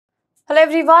Hello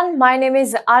everyone, my name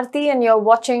is Arti and you're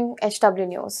watching HW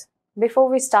News. Before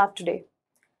we start today,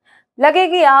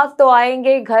 लगेगी आग तो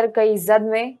आएंगे घर कई जद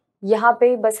में, यहाँ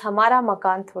पे बस हमारा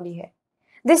मकान थोड़ी है.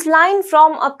 This line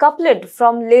from a couplet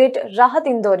from late Rahat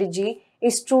Indori ji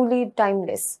is truly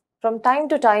timeless. From time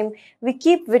to time, we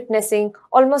keep witnessing,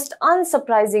 almost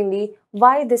unsurprisingly,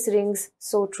 why this rings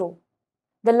so true.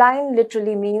 The line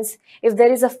literally means if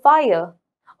there is a fire,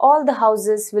 all the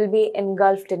houses will be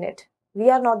engulfed in it. We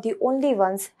are not the only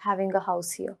ones having a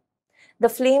house here. The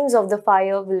flames of the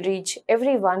fire will reach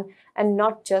everyone and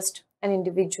not just an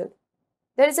individual.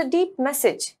 There is a deep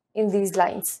message in these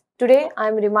lines. Today, I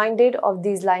am reminded of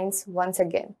these lines once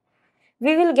again.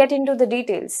 We will get into the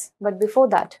details, but before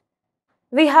that,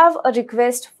 we have a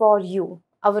request for you,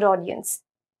 our audience.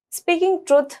 Speaking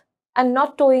truth and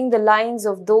not towing the lines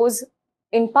of those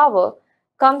in power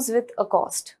comes with a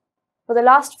cost. For the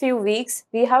last few weeks,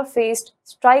 we have faced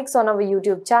strikes on our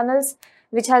YouTube channels,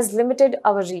 which has limited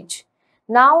our reach.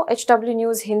 Now, HW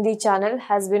News Hindi channel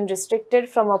has been restricted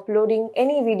from uploading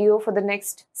any video for the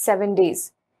next 7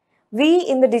 days. We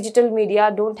in the digital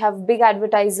media don't have big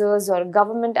advertisers or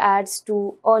government ads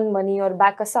to earn money or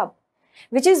back us up,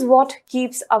 which is what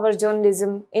keeps our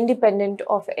journalism independent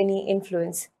of any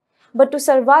influence. But to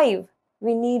survive,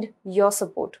 we need your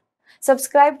support.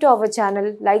 Subscribe to our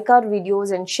channel, like our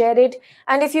videos and share it.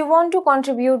 And if you want to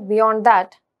contribute beyond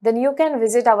that, then you can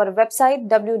visit our website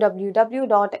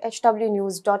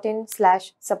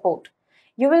www.hwnews.in/support.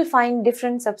 You will find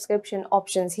different subscription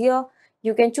options here.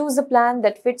 You can choose the plan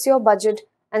that fits your budget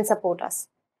and support us.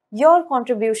 Your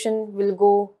contribution will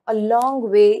go a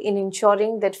long way in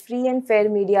ensuring that free and fair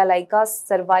media like us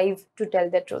survive to tell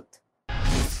the truth.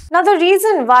 Now, the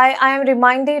reason why I am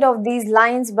reminded of these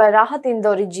lines by Rahat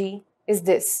Indori ji is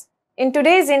this. In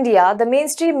today's India, the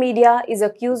mainstream media is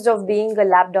accused of being a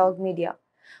lapdog media.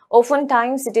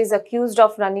 Oftentimes, it is accused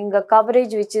of running a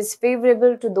coverage which is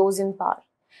favorable to those in power.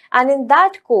 And in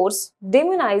that course,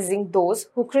 demonizing those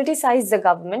who criticize the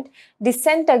government,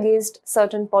 dissent against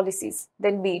certain policies,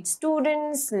 then be it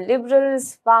students,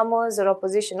 liberals, farmers or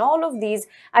opposition, all of these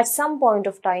at some point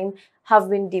of time have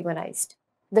been demonized.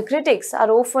 The critics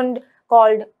are often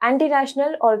called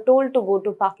anti-national or told to go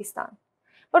to Pakistan.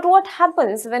 But what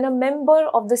happens when a member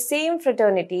of the same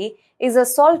fraternity is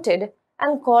assaulted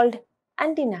and called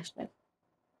anti-national?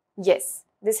 Yes,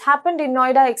 this happened in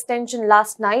Noida Extension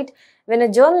last night when a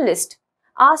journalist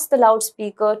asked the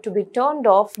loudspeaker to be turned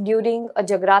off during a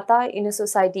Jagrata in a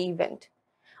society event.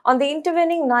 On the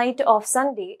intervening night of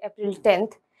Sunday, April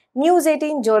 10th,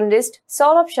 News18 journalist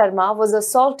Saurabh Sharma was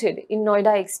assaulted in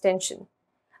Noida Extension.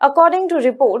 According to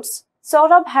reports,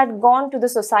 Saurabh had gone to the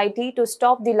society to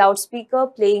stop the loudspeaker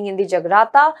playing in the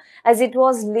Jagrata as it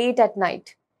was late at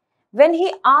night. When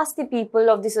he asked the people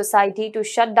of the society to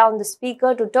shut down the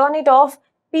speaker to turn it off,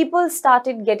 people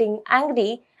started getting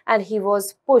angry and he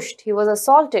was pushed, he was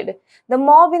assaulted. The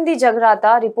mob in the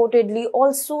Jagrata reportedly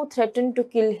also threatened to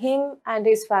kill him and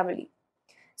his family.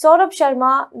 Saurabh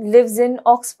Sharma lives in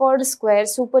Oxford Square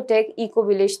Supertech Eco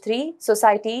Village 3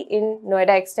 society in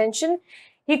Noida Extension.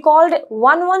 He called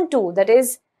 112, that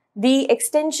is the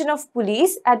extension of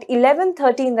police, at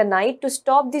 11:30 in the night to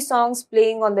stop the songs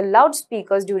playing on the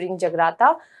loudspeakers during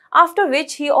Jagrata, after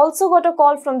which he also got a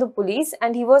call from the police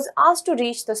and he was asked to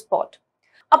reach the spot.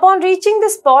 Upon reaching the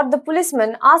spot, the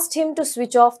policeman asked him to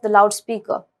switch off the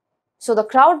loudspeaker. So the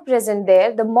crowd present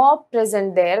there, the mob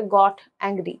present there got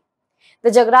angry.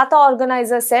 The Jagrata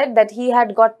organizer said that he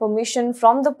had got permission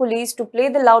from the police to play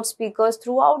the loudspeakers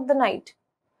throughout the night.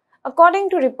 According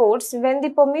to reports, when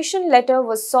the permission letter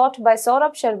was sought by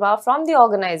Saurabh Sharma from the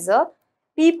organizer,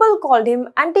 people called him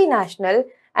anti-national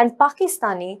and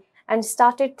Pakistani and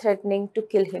started threatening to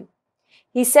kill him.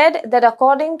 He said that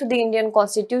according to the Indian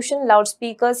Constitution,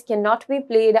 loudspeakers cannot be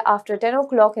played after 10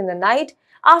 o'clock in the night.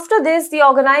 After this, the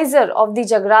organizer of the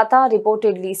Jagrata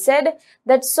reportedly said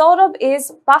that Saurabh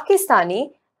is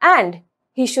Pakistani and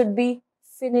he should be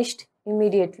finished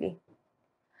immediately.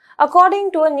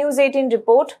 According to a News18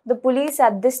 report, the police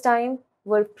at this time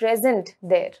were present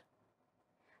there.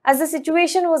 As the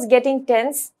situation was getting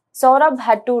tense, Saurabh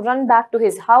had to run back to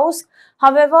his house.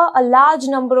 However, a large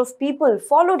number of people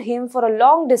followed him for a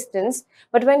long distance,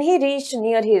 but when he reached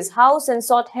near his house and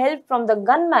sought help from the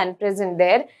gunman present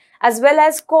there, as well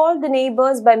as called the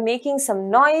neighbors by making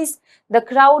some noise, the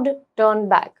crowd turned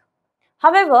back.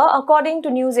 However, according to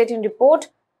News18 report,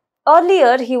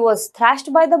 earlier, he was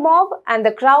thrashed by the mob and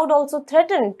the crowd also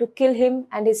threatened to kill him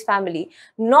and his family.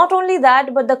 Not only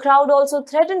that, but the crowd also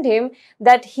threatened him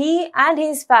that he and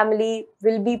his family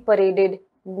will be paraded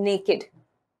naked.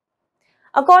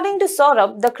 According to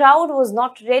Saurabh, the crowd was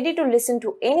not ready to listen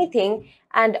to anything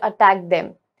and attacked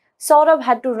them. Saurabh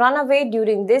had to run away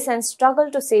during this and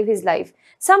struggled to save his life.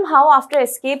 Somehow, after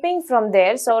escaping from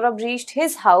there, Saurabh reached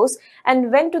his house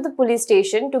and went to the police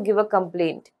station to give a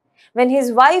complaint. When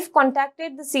his wife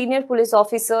contacted the senior police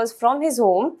officers from his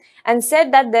home and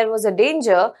said that there was a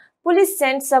danger, police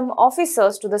sent some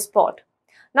officers to the spot.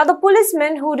 Now, the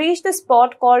policemen who reached the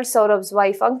spot called Saurabh's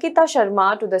wife Ankita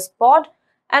Sharma to the spot,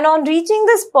 and on reaching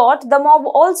the spot, the mob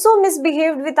also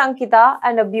misbehaved with Ankita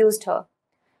and abused her.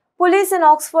 Police in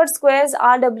Oxford Square's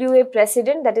RWA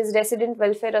president, that is Resident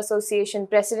Welfare Association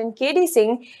President KD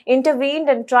Singh, intervened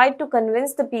and tried to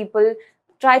convince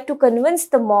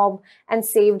the mob and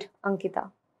saved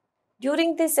Ankita.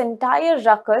 During this entire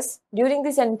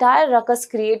ruckus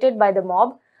created by the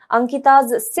mob,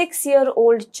 Ankita's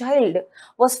 6-year-old child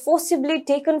was forcibly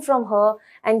taken from her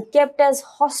and kept as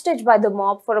hostage by the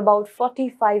mob for about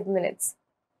 45 minutes.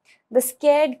 The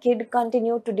scared kid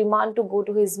continued to demand to go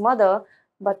to his mother,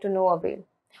 but to no avail.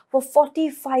 For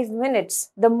 45 minutes,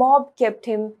 the mob kept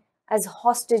him as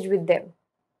hostage with them.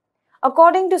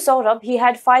 According to Saurabh, he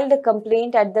had filed a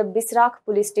complaint at the Bisrak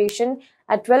police station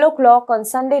at 12 o'clock on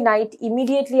Sunday night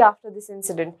immediately after this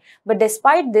incident. But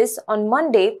despite this, on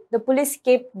Monday, the police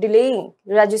kept delaying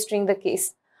registering the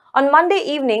case. On Monday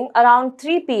evening, around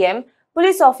 3 p.m.,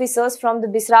 police officers from the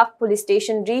Bisrak police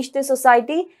station reached the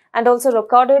society and also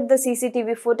recorded the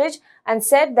CCTV footage and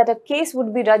said that a case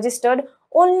would be registered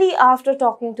only after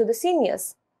talking to the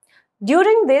seniors.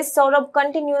 During this, Saurabh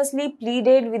continuously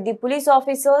pleaded with the police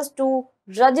officers to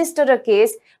register a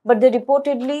case, but they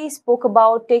reportedly spoke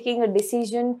about taking a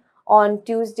decision on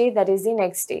Tuesday, that is the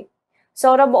next day.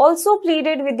 Saurabh also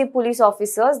pleaded with the police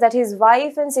officers that his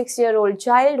wife and 6-year-old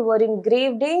child were in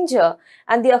grave danger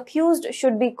and the accused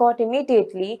should be caught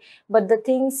immediately, but the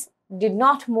things did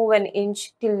not move an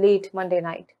inch till late Monday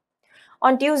night.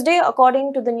 On Tuesday,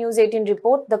 according to the News18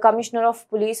 report, the Commissioner of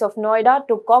Police of Noida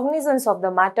took cognizance of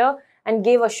the matter and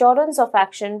gave assurance of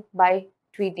action by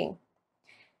tweeting.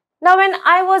 Now, when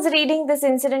I was reading this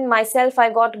incident myself, I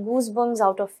got goosebumps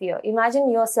out of fear.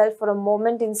 Imagine yourself for a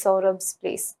moment in Saurabh's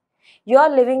place. You are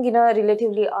living in a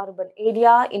relatively urban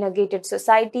area, in a gated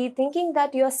society, thinking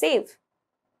that you are safe.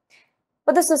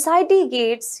 But the society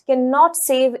gates cannot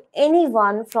save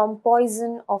anyone from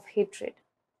poison of hatred.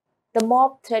 The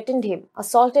mob threatened him,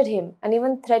 assaulted him, and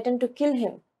even threatened to kill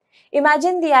him.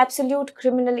 Imagine the absolute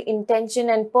criminal intention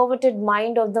and perverted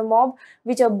mind of the mob,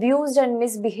 which abused and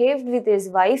misbehaved with his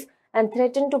wife and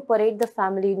threatened to parade the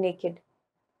family naked.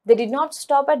 They did not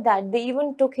stop at that, they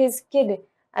even took his kid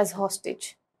as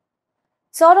hostage.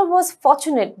 Saurabh was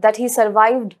fortunate that he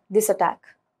survived this attack.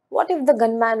 What if the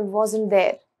gunman wasn't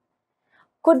there?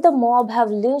 Could the mob have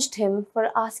lynched him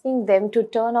for asking them to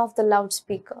turn off the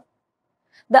loudspeaker?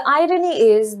 The irony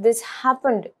is this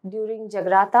happened during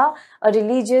Jagrata, a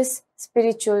religious,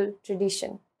 spiritual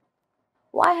tradition.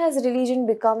 Why has religion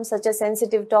become such a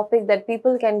sensitive topic that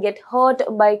people can get hurt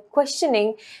by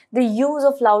questioning the use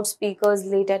of loudspeakers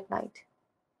late at night?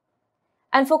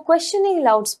 And for questioning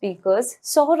loudspeakers,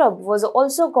 Saurabh was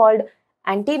also called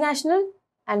anti-national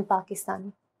and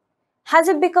Pakistani. Has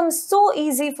it become so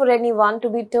easy for anyone to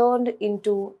be turned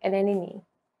into an enemy?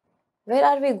 Where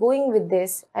are we going with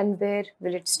this and where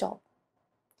will it stop?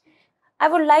 I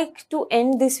would like to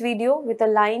end this video with a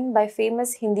line by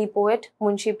famous Hindi poet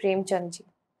Munshi Premchand ji.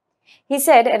 He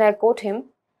said, and I quote him,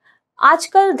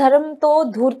 आजकल धर्म तो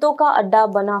धूर्तों का अड्डा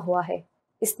बना हुआ है.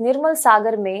 इस निर्मल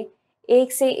सागर में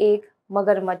एक से एक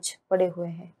मगरमच्छ पड़े हुए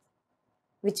हैं.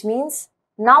 Which means,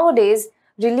 nowadays,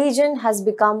 religion has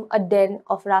become a den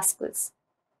of rascals.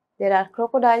 There are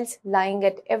crocodiles lying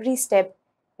at every step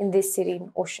in this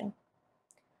serene ocean.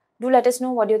 Do let us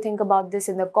know what you think about this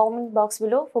in the comment box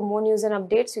below. For more news and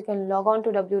updates, you can log on to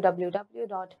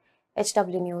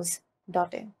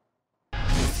www.hwnews.in.